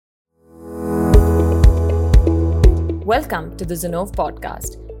Welcome to the Zenove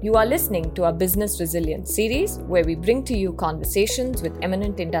podcast. You are listening to our Business Resilience series, where we bring to you conversations with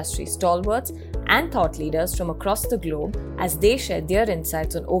eminent industry stalwarts and thought leaders from across the globe as they share their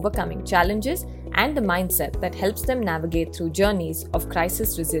insights on overcoming challenges and the mindset that helps them navigate through journeys of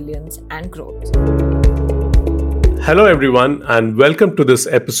crisis resilience and growth. Hello, everyone, and welcome to this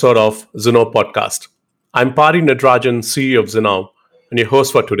episode of Zenove podcast. I'm Pari Natarajan, CEO of Zenove, and your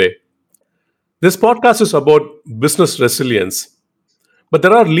host for today. This podcast is about business resilience, but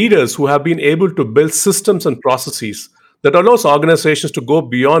there are leaders who have been able to build systems and processes that allows organizations to go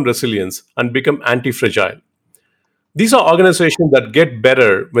beyond resilience and become anti-fragile. These are organizations that get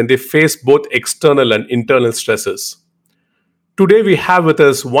better when they face both external and internal stresses. Today, we have with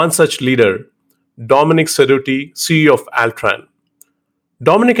us one such leader, Dominic Cerutti, CEO of Altran.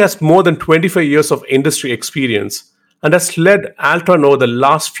 Dominic has more than 25 years of industry experience and has led Altran over the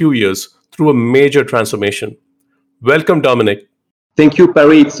last few years through a major transformation. Welcome, Dominic. Thank you,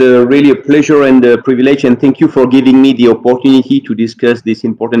 Pari. It's really a pleasure and a privilege, and thank you for giving me the opportunity to discuss this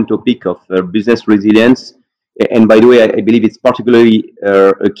important topic of business resilience. And by the way, I believe it's particularly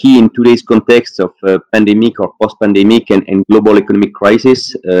a key in today's context of pandemic or post-pandemic and global economic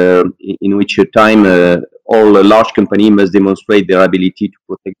crisis, in which all large companies must demonstrate their ability to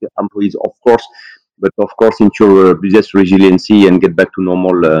protect their employees, of course, but of course ensure business resiliency and get back to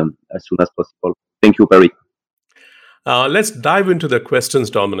normal as soon as possible. Thank you, Pari. Let's dive into the questions,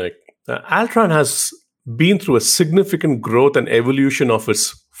 Dominic. Altran has been through a significant growth and evolution of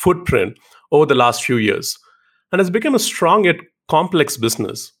its footprint over the last few years and has become a strong yet complex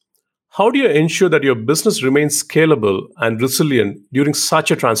business. How do you ensure that your business remains scalable and resilient during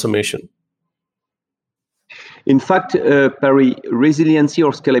such a transformation? In fact, Pari, resiliency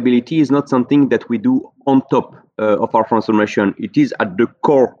or scalability is not something that we do on top of our transformation. It is at the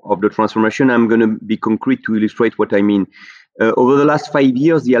core of the transformation. I'm going to be concrete to illustrate what I mean. Over the last 5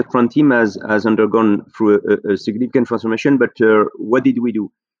 years, the Altran team has undergone through a significant transformation. But what did we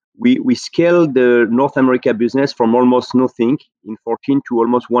do? We scaled the North America business from almost nothing in 2014 to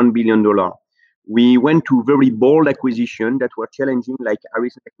almost $1 billion. We went to very bold acquisition that were challenging, like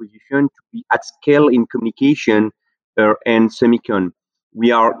Harrison acquisition, to be at scale in communication and semicon. We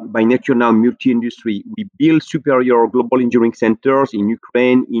are by nature now multi-industry. We build superior global engineering centers in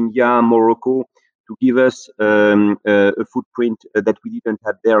Ukraine, India, Morocco to give us a footprint that we didn't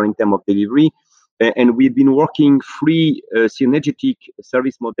have there in terms of delivery. And we've been working free synergetic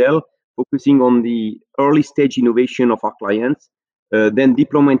service model, focusing on the early stage innovation of our clients. Then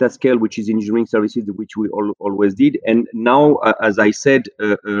deployment at scale, which is engineering services, which we always did. And now, as I said,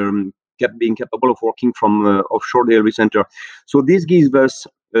 being capable of working from offshore delivery center. So this gives us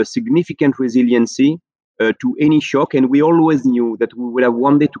a significant resiliency to any shock. And we always knew that we would have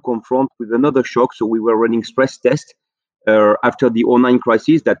one day to confront with another shock. So we were running stress tests after the 2009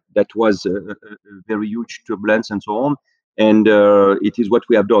 crisis. That was a very huge turbulence and so on. And it is what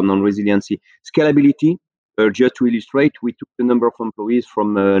we have done on resiliency. Scalability. Just to illustrate, we took the number of employees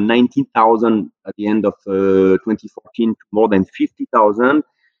from 19,000 at the end of 2014 to more than 50,000.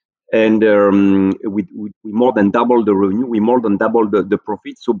 And we more than doubled the revenue. We more than doubled the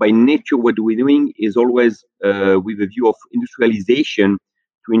profit. So by nature, what we're doing is always with a view of industrialization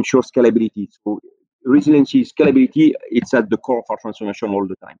to ensure scalability. So resiliency, scalability, it's at the core of our transformation all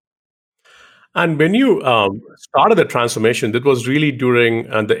the time. And when you started the transformation, that was really during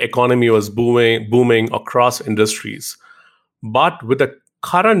the economy was booming across industries. But with the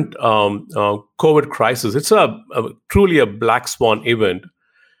current COVID crisis, it's truly a black swan event.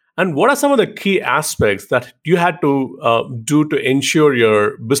 And what are some of the key aspects that you had to do to ensure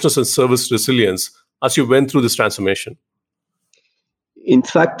your business and service resilience as you went through this transformation? In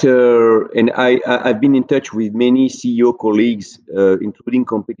fact, and I've been in touch with many CEO colleagues, including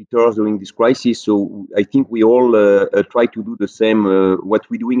competitors during this crisis. So I think we all try to do the same. What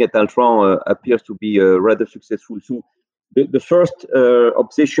we're doing at Altran appears to be rather successful. So the first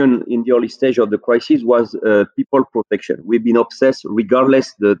obsession in the early stage of the crisis was people protection. We've been obsessed,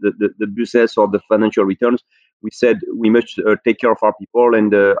 regardless the business or the financial returns. We said we must take care of our people,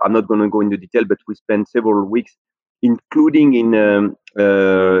 and I'm not going to go into detail, but we spent several weeks, including in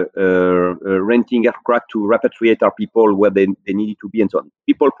renting aircraft to repatriate our people where they needed to be, and so on.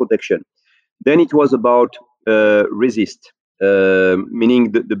 People protection. Then it was about resist,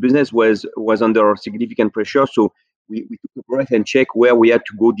 meaning the business was under significant pressure. So we took a breath and check where we had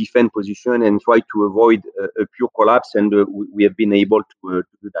to go defend position and try to avoid a pure collapse, and we have been able to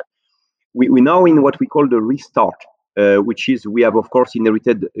do that. We now in what we call the restart, which is we have, of course,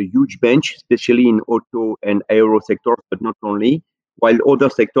 inherited a huge bench, especially in auto and aero sectors, but not only, while other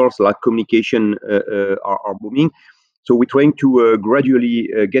sectors like communication are booming. So we're trying to gradually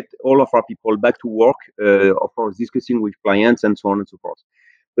get all of our people back to work, of course, discussing with clients and so on and so forth.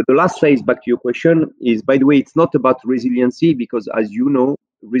 But the last phase, back to your question, is, by the way, it's not about resiliency, because as you know,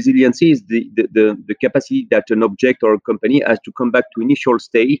 resiliency is the capacity that an object or a company has to come back to initial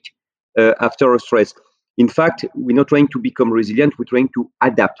state after a stress. In fact, we're not trying to become resilient, we're trying to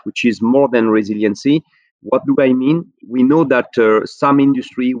adapt, which is more than resiliency. What do I mean? We know that some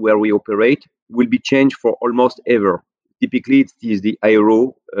industry where we operate will be changed for almost ever. Typically, it is the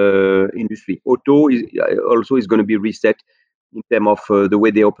aero industry. Auto is also going to be reset in terms of the way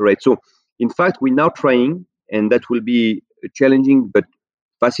they operate. So, in fact, we're now trying, and that will be a challenging but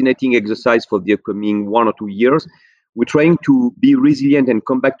fascinating exercise for the upcoming 1 or 2 years. We're trying to be resilient and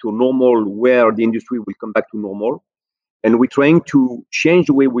come back to normal where the industry will come back to normal. And we're trying to change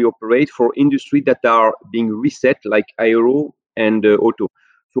the way we operate for industry that are being reset, like aero and auto.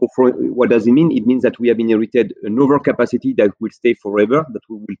 So what does it mean? It means that we have inherited an overcapacity that will stay forever, that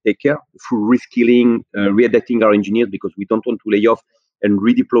we will take care through reskilling, readapting our engineers, because we don't want to lay off, and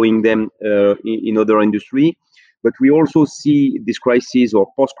redeploying them in other industry. But we also see this crisis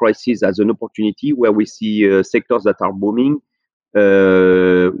or post-crisis as an opportunity, where we see sectors that are booming,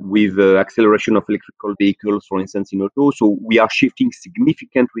 with acceleration of electrical vehicles, for instance, in auto. So we are shifting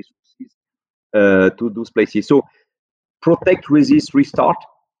significant resources to those places. So protect, resist, restart.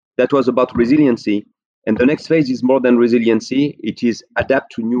 That was about resiliency. And the next phase is more than resiliency. It is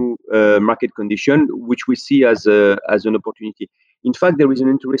adapt to new market condition, which we see as an opportunity. In fact, there is an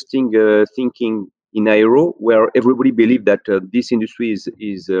interesting thinking in aero, where everybody believed that this industry is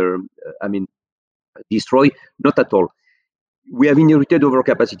destroyed. Not at all. We have inherited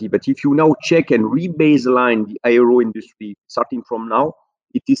overcapacity, but if you now check and rebaseline the aero industry starting from now,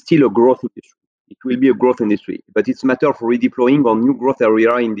 it is still a growth industry. It will be a growth industry, but it's a matter of redeploying on new growth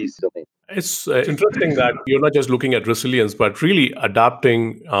area in this domain. It's interesting that you're not just looking at resilience, but really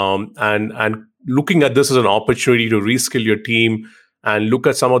adapting and looking at this as an opportunity to reskill your team and look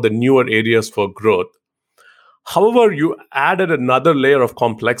at some of the newer areas for growth. However, you added another layer of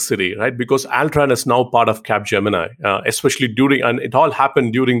complexity, right? Because Altran is now part of Capgemini, especially and it all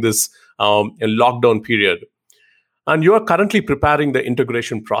happened during this lockdown period. And you are currently preparing the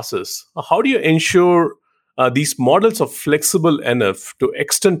integration process. How do you ensure these models are flexible enough to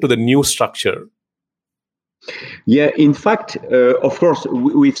extend to the new structure? Yeah, in fact, of course,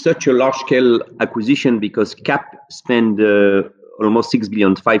 with such a large-scale acquisition, because Cap spent almost 6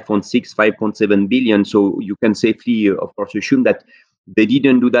 billion, 5.6, 5.7 billion. So you can safely, of course, assume that they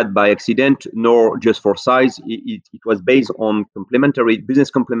didn't do that by accident, nor just for size. It was based on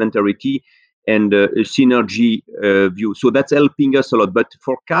business complementarity and a synergy view. So that's helping us a lot. But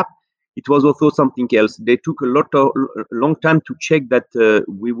for Cap, it was also something else. They took a long time to check that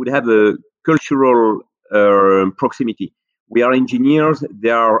we would have a cultural proximity. We are engineers, they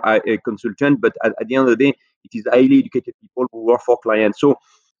are a consultant, but at the end of the day, it is highly educated people who work for clients. So,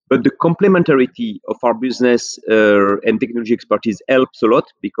 but the complementarity of our business and technology expertise helps a lot,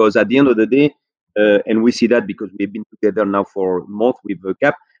 because at the end of the day, and we see that because we've been together now for months with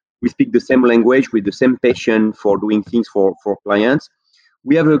Cap, we speak the same language with the same passion for doing things for clients.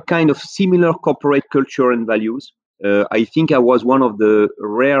 We have a kind of similar corporate culture and values. I think I was one of the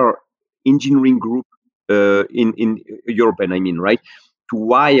rare engineering group in Europe, and I mean, right, to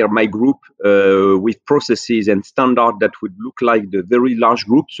wire my group with processes and standard that would look like the very large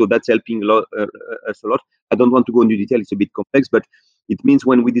group. So that's helping us a lot. I don't want to go into detail; it's a bit complex, but it means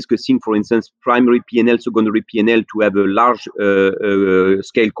when we're discussing, for instance, primary P&L, secondary P&L, to have a large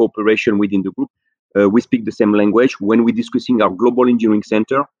scale cooperation within the group, we speak the same language. When we're discussing our global engineering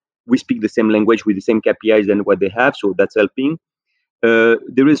center, we speak the same language with the same KPIs than what they have. So that's helping.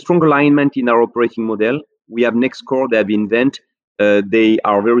 There is strong alignment in our operating model. We have Nextcore, they have Invent. They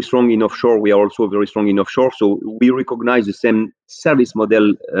are very strong in offshore. We are also very strong in offshore. So we recognize the same service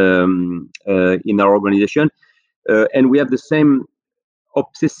model in our organization. And we have the same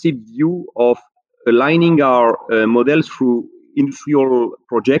obsessive view of aligning our models through industrial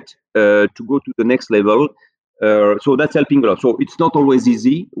project to go to the next level. So that's helping a lot. So it's not always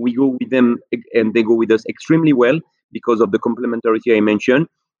easy. We go with them and they go with us extremely well because of the complementarity I mentioned.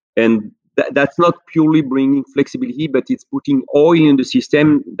 And that's not purely bringing flexibility, but it's putting oil in the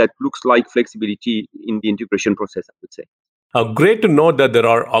system that looks like flexibility in the integration process, I would say. Great to know that there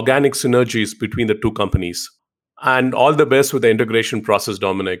are organic synergies between the two companies. And all the best with the integration process,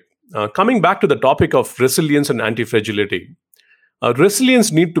 Dominic. Coming back to the topic of resilience and anti-fragility.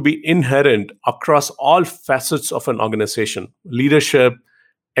 Resilience needs to be inherent across all facets of an organization: leadership,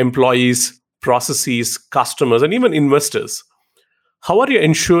 employees, processes, customers, and even investors. How are you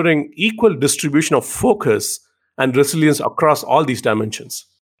ensuring equal distribution of focus and resilience across all these dimensions?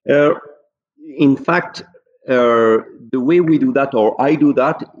 In fact, the way we do that, or I do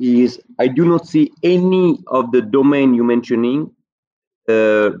that, is I do not see any of the domain you're mentioning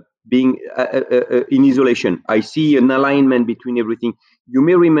being in isolation. I see an alignment between everything. You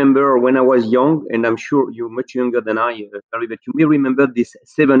may remember when I was young, and I'm sure you're much younger than I, Barry, but you may remember this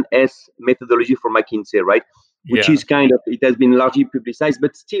 7S methodology for McKinsey, right? Which is kind of, it has been largely publicized,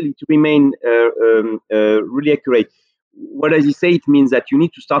 but still it remains really accurate. What does it say? It means that you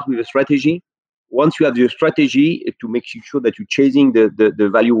need to start with a strategy. Once you have your strategy, to make sure that you're chasing the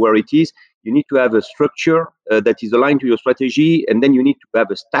value where it is, you need to have a structure that is aligned to your strategy, and then you need to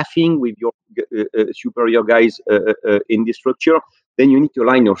have a staffing with your superior guys in this structure. Then you need to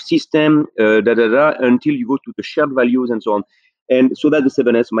align your system, until you go to the shared values and so on. And so that's the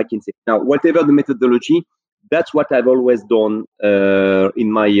 7S McKinsey. Now, whatever the methodology, that's what I've always done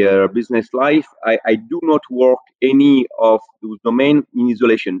in my business life. I do not work any of those domains in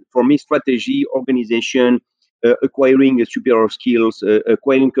isolation. For me, strategy, organization, acquiring superior skills,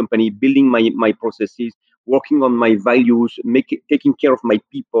 acquiring company, building my processes, working on my values, taking care of my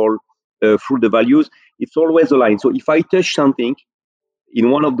people through the values, it's always aligned. So if I touch something in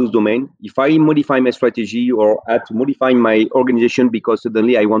one of those domains, if I modify my strategy or have to modify my organization because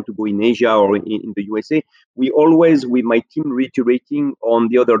suddenly I want to go in Asia or in the USA, we always, with my team, reiterating on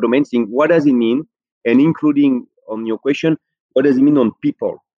the other domains, saying, what does it mean? And including on your question, what does it mean on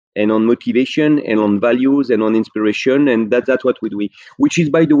people and on motivation and on values and on inspiration? And that's what we do, which is,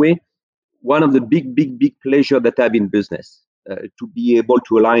 by the way, one of the big pleasure that I have in business, to be able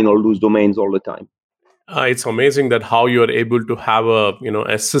to align all those domains all the time. It's amazing that how you are able to have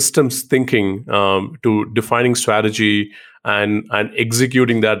a systems thinking to defining strategy and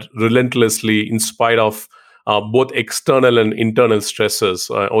executing that relentlessly in spite of both external and internal stresses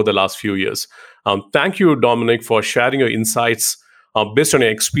over the last few years. Thank you, Dominic, for sharing your insights based on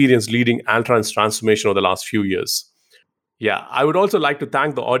your experience leading Altran's transformation over the last few years. Yeah, I would also like to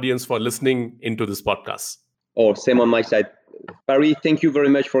thank the audience for listening into this podcast. Oh, same on my side. Barry, thank you very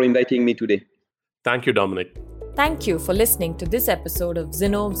much for inviting me today. Thank you, Dominic. Thank you for listening to this episode of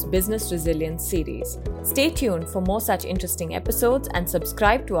Zinnove's Business Resilience series. Stay tuned for more such interesting episodes and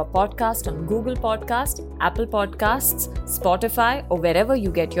subscribe to our podcast on Google Podcast, Apple Podcasts, Spotify, or wherever you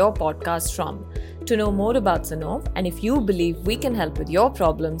get your podcasts from. To know more about Zinnove, and if you believe we can help with your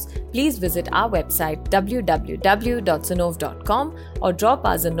problems, please visit our website www.zinnove.com or drop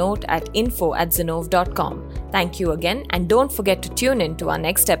us a note at info@zinnove.com. Thank you again, and don't forget to tune in to our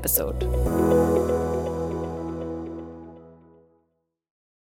next episode.